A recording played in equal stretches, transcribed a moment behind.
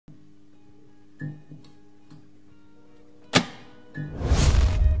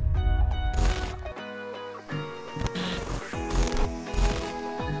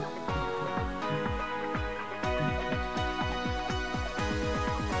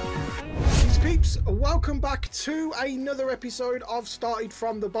Peeps, welcome back to another episode of Started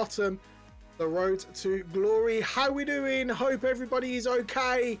From the Bottom, the road to glory. How we doing? Hope everybody is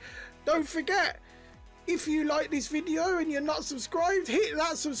okay. Don't forget, if you like this video and you're not subscribed, hit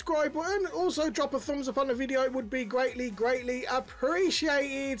that subscribe button. Also drop a thumbs up on the video, it would be greatly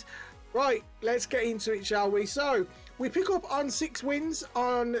appreciated. Right, let's get into it, shall we? So we pick up on 6 wins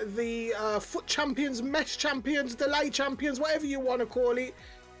on the foot champions, mesh champions, delay champions, whatever you want to call it.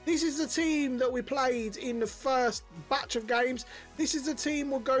 This is the team that we played in the first batch of games. This is the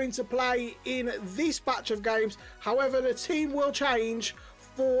team we're going to play in this batch of games. However, the team will change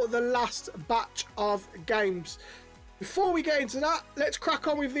for the last batch of games. Before we get into that, let's crack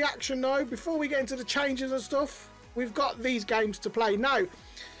on with the action now. Before we get into the changes and stuff, we've got these games to play. Now,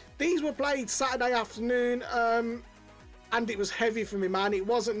 these were played Saturday afternoon, and it was heavy for me, man. It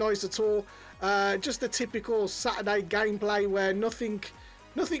wasn't nice at all. Just a typical Saturday gameplay where nothing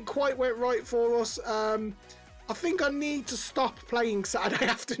quite went right for us. I think I need to stop playing Saturday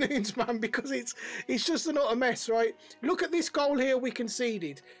afternoons, man, because it's just an utter mess, right? Look at this goal here we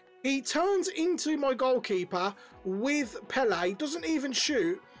conceded. He turns into my goalkeeper with Pele, doesn't even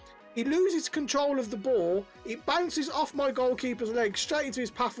shoot. He loses control of the ball. It bounces off my goalkeeper's leg straight into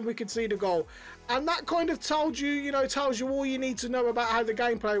his path, and we concede a goal. And that kind of tells you all you need to know about how the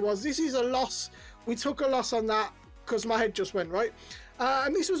gameplay was. This is a loss. We took a loss on that because my head just went right.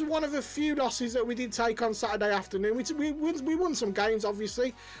 And this was one of a few losses that we did take on Saturday afternoon. We won some games,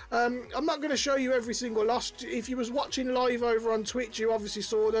 obviously. I'm not going to show you every single loss. If you was watching live over on Twitch, you obviously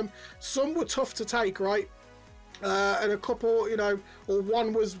saw them. Some were tough to take, right? And a couple, or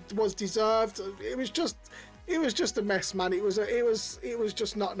one was deserved. It was just a mess, man. It was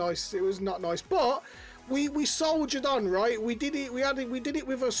just not nice. It was not nice. But we soldiered on, right? We did it. We did it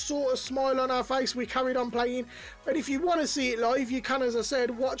with a sort of smile on our face. We carried on playing. But if you want to see it live, you can, as I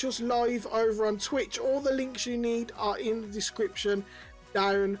said, watch us live over on Twitch. All the links you need are in the description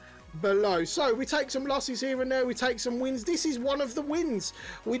down below. So we take some losses here and there. We take some wins. This is one of the wins.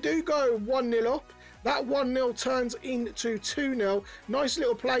 We do go 1-0 up. That 1-0 turns into 2-0. Nice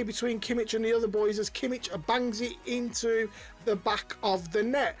little play between Kimmich and the other boys as Kimmich bangs it into the back of the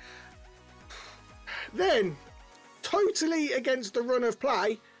net. Then, totally against the run of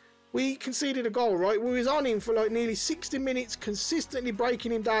play, we conceded a goal, right? We was on him for like nearly 60 minutes, consistently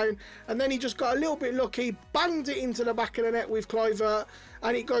breaking him down, and then he just got a little bit lucky, banged it into the back of the net with Kluivert,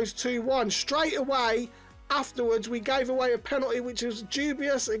 and it goes 2-1. Straight away, afterwards, we gave away a penalty, which was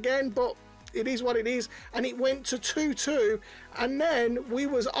dubious again, but it is what it is, and it went to 2-2, and then we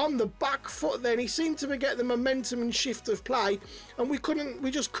was on the back foot. Then he seemed to get the momentum and shift of play, and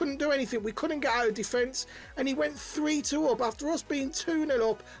we just couldn't do anything. We couldn't get out of defence, and he went 3-2 up after us being 2-0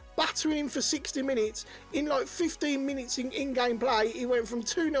 up, battering him for 60 minutes. In like 15 minutes in-game play, he went from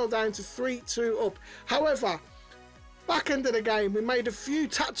 2-0 down to 3-2 up. However, back end of the game, we made a few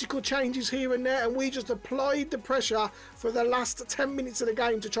tactical changes here and there, and we just applied the pressure for the last 10 minutes of the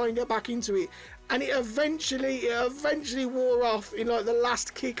game to try and get back into it. And it eventually wore off in like the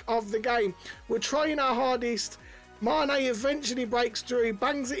last kick of the game. We're trying our hardest. Mane eventually breaks through,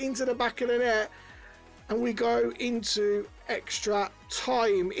 bangs it into the back of the net, and we go into extra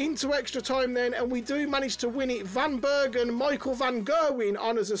time. Then, and we do manage to win it. Van Bergen, Michael van Gerwen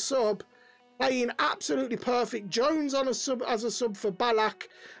on as a sub, playing absolutely perfect. Jones on as a sub for Ballack,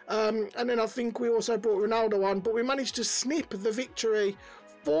 and then I think we also brought Ronaldo on, but we managed to snip the victory.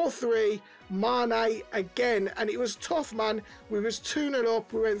 4-3, Mane again, and it was tough, man. We was 2-0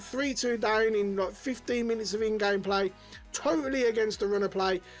 up, we went 3-2 down in like 15 minutes of in-game play, totally against the run of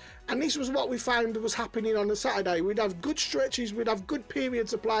play. And this was what we found was happening on the Saturday. We'd have good stretches, we'd have good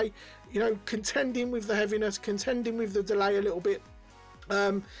periods of play, contending with the heaviness, contending with the delay a little bit.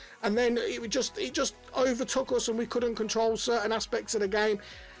 And then it just overtook us, and we couldn't control certain aspects of the game,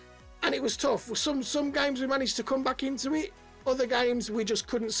 and it was tough. Some games we managed to come back into it, other games we just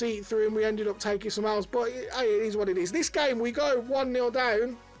couldn't see it through, and we ended up taking some else. But hey, it is what it is. This game we go 1-0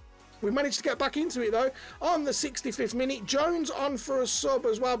 down. We managed to get back into it though on the 65th minute. Jones on for a sub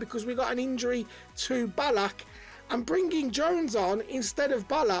as well, because we got an injury to Ballack, and bringing Jones on instead of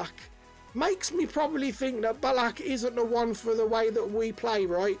Ballack makes me probably think that Ballack isn't the one for the way that we play,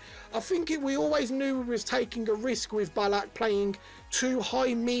 right? I think we always knew we was taking a risk with Ballack playing too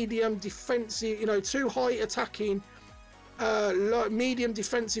high medium defensive, too high attacking, medium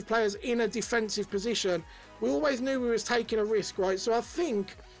defensive players in a defensive position. We always knew we was taking a risk, right? So I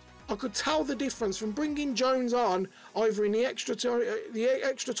think I could tell the difference from bringing Jones on either in the extra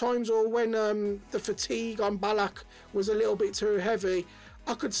times, or when the fatigue on Ballack was a little bit too heavy.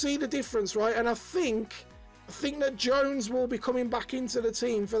 I could see the difference, right? And I think I think that Jones will be coming back into the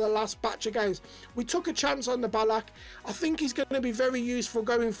team for the last batch of games. We took a chance on the Ballack. I think he's going to be very useful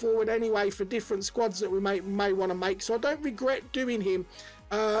going forward anyway for different squads that we may want to make. So I don't regret doing him.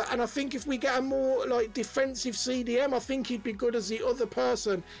 And I think if we get a more like defensive CDM, I think he'd be good as the other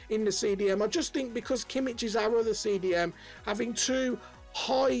person in the CDM. I just think because Kimmich is our other CDM, having two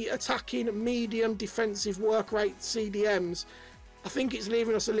high attacking, medium defensive work rate CDMs, I think it's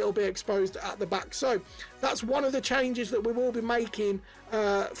leaving us a little bit exposed at the back. So that's one of the changes that we will be making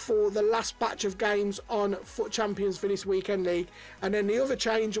for the last batch of games on Foot Champions for this weekend league. And then the other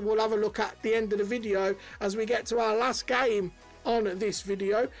change we'll have a look at the end of the video as we get to our last game on this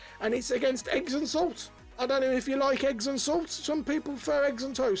video, and it's against Eggs and Salt. I don't know if you like eggs and salt. Some people prefer eggs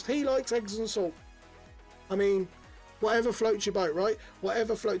and toast. He likes eggs and salt. I mean, whatever floats your boat, right?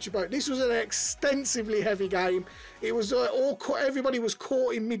 Whatever floats your boat. This was an extensively heavy game. It was everybody was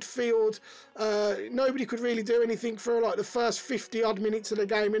caught in midfield. Nobody could really do anything for like the first 50 odd minutes of the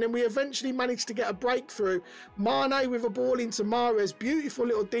game, and then we eventually managed to get a breakthrough. Mane with a ball into Mahrez, beautiful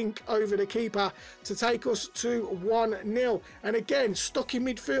little dink over the keeper to take us to 1-0. And again, stuck in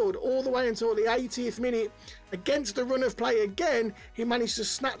midfield all the way until the 80th minute. Against the run of play again, he managed to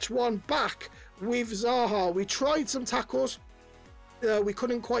snatch one back with Zaha. We tried some tackles. We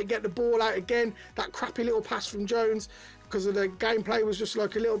couldn't quite get the ball out again. That crappy little pass from Jones because of the gameplay was just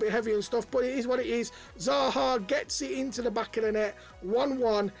like a little bit heavy and stuff. But it is what it is. Zaha gets it into the back of the net.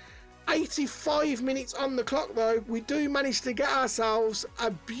 1-1. 85 minutes on the clock though. We do manage to get ourselves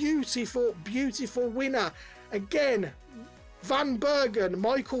a beautiful, beautiful winner. Again, Van Bergen,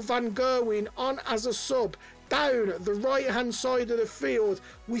 Michael Van Gerwen on as a sub. Down the right hand side of the field,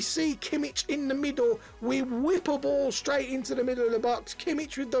 we see Kimmich in the middle. We whip a ball straight into the middle of the box.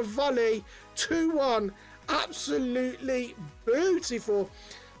 Kimmich with the volley. 2-1. Absolutely beautiful.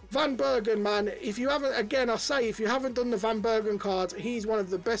 Van Bergen, man, if you haven't, again I say, if you haven't done the Van Bergen card, he's one of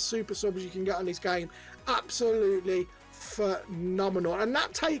the best super subs you can get on this game. Absolutely phenomenal. And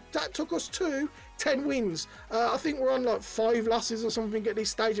that took us to 10 wins. I think we're on like 5 losses or something at this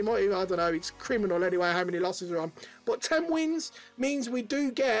stage. It might, I don't know, it's criminal anyway how many losses we're on. But 10 wins means we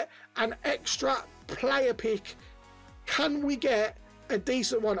do get an extra player pick. Can we get a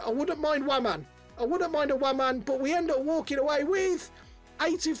decent one? I wouldn't mind Waman. I wouldn't mind a Waman, but we end up walking away with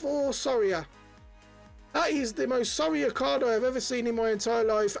 84 Soria. That is the most Soria card I've ever seen in my entire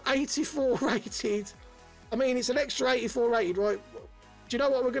life. 84 rated. I mean, it's an extra 84 rated, right? Do you know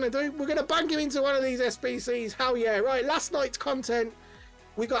what we're going to do? We're going to bang him into one of these SBCs. Hell yeah. Right, last night's content,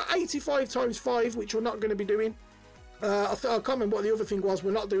 we got 85 times 5, which we're not going to be doing. I can't remember what the other thing was.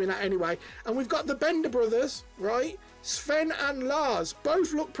 We're not doing that anyway. And we've got the Bender brothers, right? Sven and Lars.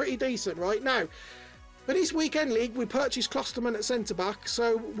 Both look pretty decent, right? Now, for this weekend league, we purchased Klosterman at centre-back.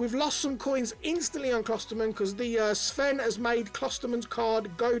 So we've lost some coins instantly on Klosterman because the Sven has made Klosterman's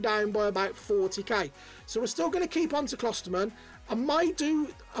card go down by about 40k. So we're still going to keep on to Klosterman. I may do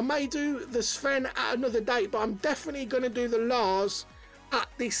the Sven at another date, but I'm definitely going to do the Lars at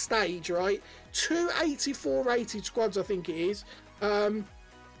this stage, right? 284 rated squads, I think it is. I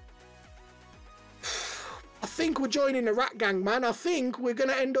think we're joining the Rat Gang, man. I think we're going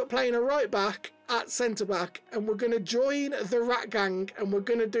to end up playing a right back at centre back, and we're going to join the Rat Gang, and we're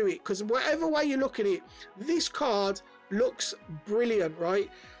going to do it because whatever way you look at it, this card looks brilliant, right?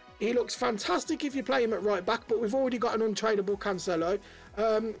 He looks fantastic if you play him at right back, but we've already got an untradeable Cancelo.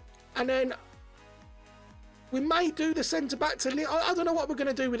 And then we may do the centre-back to... I don't know what we're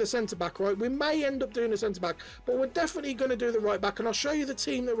going to do with the centre-back, right? We may end up doing the centre-back, but we're definitely going to do the right-back. And I'll show you the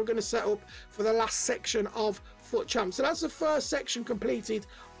team that we're going to set up for the last section of Foot Champ. So that's the first section completed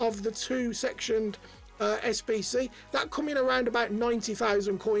of the 2-sectioned SBC. That coming around about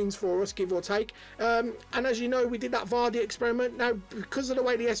 90,000 coins for us, give or take. And as you know, we did that Vardy experiment. Now, because of the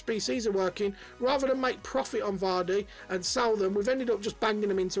way the SBCs are working, rather than make profit on Vardy and sell them, we've ended up just banging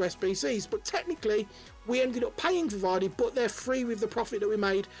them into SBCs. But technically, we ended up paying for Vardy, but they're free with the profit that we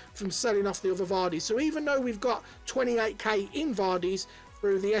made from selling off the other Vardys. So even though we've got 28k in Vardys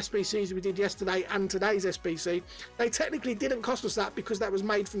through the SBCs we did yesterday and today's SBC, they technically didn't cost us that because that was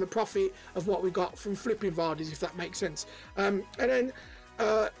made from the profit of what we got from flipping Vardys, if that makes sense. And then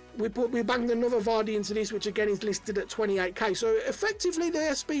we banged another Vardy into this, which again is listed at 28k. So effectively the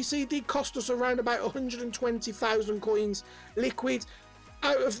SBC did cost us around about 120,000 coins liquid.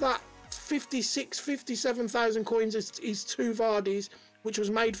 Out of that, 57,000 coins is 2 Vardys, which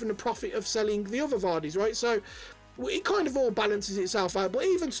was made from the profit of selling the other Vardys, right? So it kind of all balances itself out. But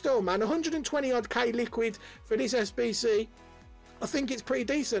even still, man, 120 odd K liquid for this SBC. I think it's pretty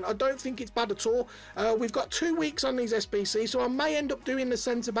decent. I don't think it's bad at all. We've got 2 weeks on these SBC, so I may end up doing the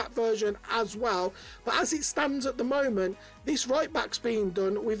centre-back version as well. But as it stands at the moment, this right-back's being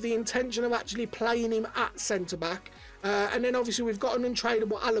done with the intention of actually playing him at centre-back. And then obviously we've got an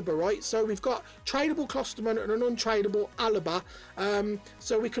untradeable Alaba, right? So we've got tradable Klosterman and an untradeable Alaba.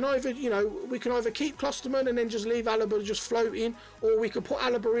 So we can either, you know, we can either keep Klosterman and then just leave Alaba just floating, or we could put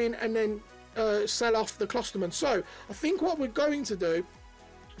Alaba in and then sell off the Klosterman. So I think what we're going to do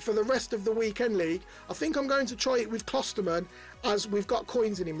for the rest of the weekend league, I think I'm going to try it with Klosterman, as we've got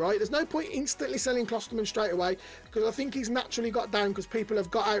coins in him, right? There's no point instantly selling Klosterman straight away, because I think he's naturally got down because people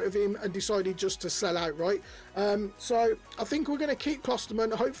have got out of him and decided just to sell out, right? So I think we're going to keep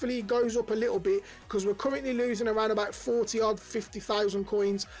Klosterman. Hopefully he goes up a little bit, because we're currently losing around about 50,000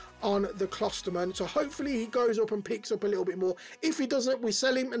 coins on the Klosterman. So hopefully he goes up and picks up a little bit more. If he doesn't, we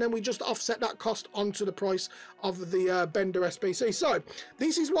sell him and then we just offset that cost onto the price of the Bender SBC. So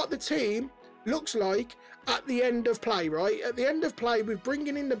this is what the team looks like at the end of play, right? At the end of play, with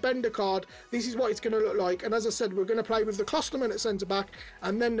bringing in the Bender card, this is what it's going to look like. And as I said, we're going to play with the Klosterman at centre back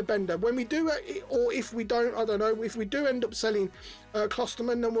and then the Bender. When we do it, or if we don't, I don't know, if we do end up selling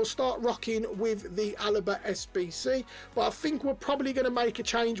Klosterman, then we'll start rocking with the Alaba SBC. But I think we're probably going to make a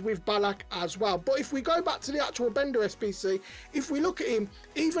change with Ballack as well. But if we go back to the actual Bender SBC, if we look at him,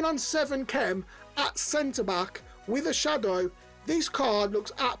 even on 7 chem at centre back with a shadow, this card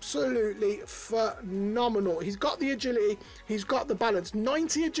looks absolutely phenomenal. He's got the agility, he's got the balance.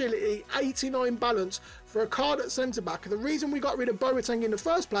 90 agility, 89 balance for a card at centre-back. The reason we got rid of Boateng in the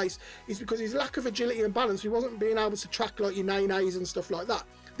first place is because his lack of agility and balance, he wasn't being able to track like your Nene's and stuff like that.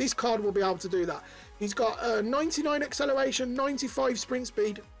 This card will be able to do that. He's got 99 acceleration, 95 sprint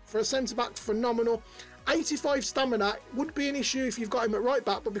speed for a centre-back, phenomenal. 85 stamina would be an issue if you've got him at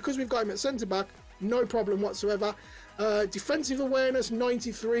right-back, but because we've got him at centre-back, no problem whatsoever. Defensive awareness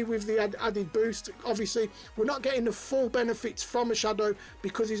 93 with the added boost. Obviously we're not getting the full benefits from a shadow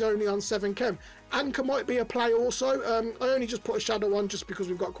because he's only on 7 chem. Anchor might be a play also. I only just put a shadow on just because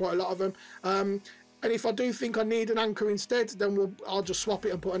we've got quite a lot of them, and if I do think I need an anchor instead, then I'll just swap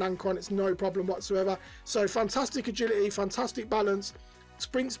it and put an anchor on. It's no problem whatsoever. So fantastic agility, fantastic balance,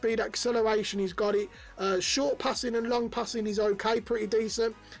 sprint speed, acceleration, he's got it. Short passing and long passing is okay, pretty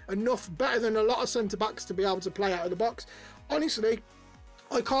decent. Enough, better than a lot of centre-backs to be able to play out of the box. Honestly,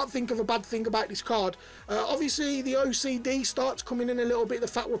 I can't think of a bad thing about this card. Obviously, the OCD starts coming in a little bit, the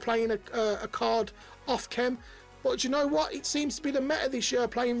fact we're playing a card off chem. But you know what? It seems to be the meta this year,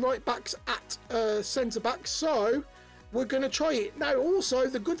 playing right-backs at centre-backs. So we're going to try it. Now, also,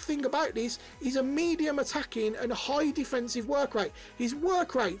 the good thing about this is a medium attacking and high defensive work rate. His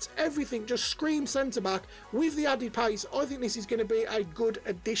work rates, everything, just screams centre-back with the added pace. I think this is going to be a good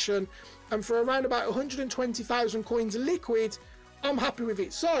addition. And for around about 120,000 coins liquid, I'm happy with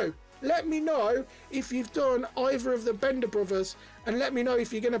it. So let me know if you've done either of the Bender brothers, and let me know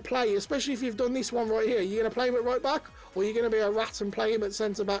if you're going to play, especially if you've done this one right here. You're going to play him at right back, or you're going to be a rat and play him at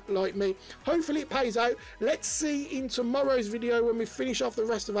centre back like me. Hopefully it pays out. Let's see in tomorrow's video when we finish off the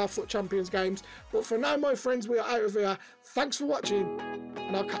rest of our Foot Champions games. But for now, my friends, we are out of here. Thanks for watching,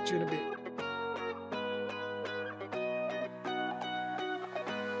 and I'll catch you in a bit.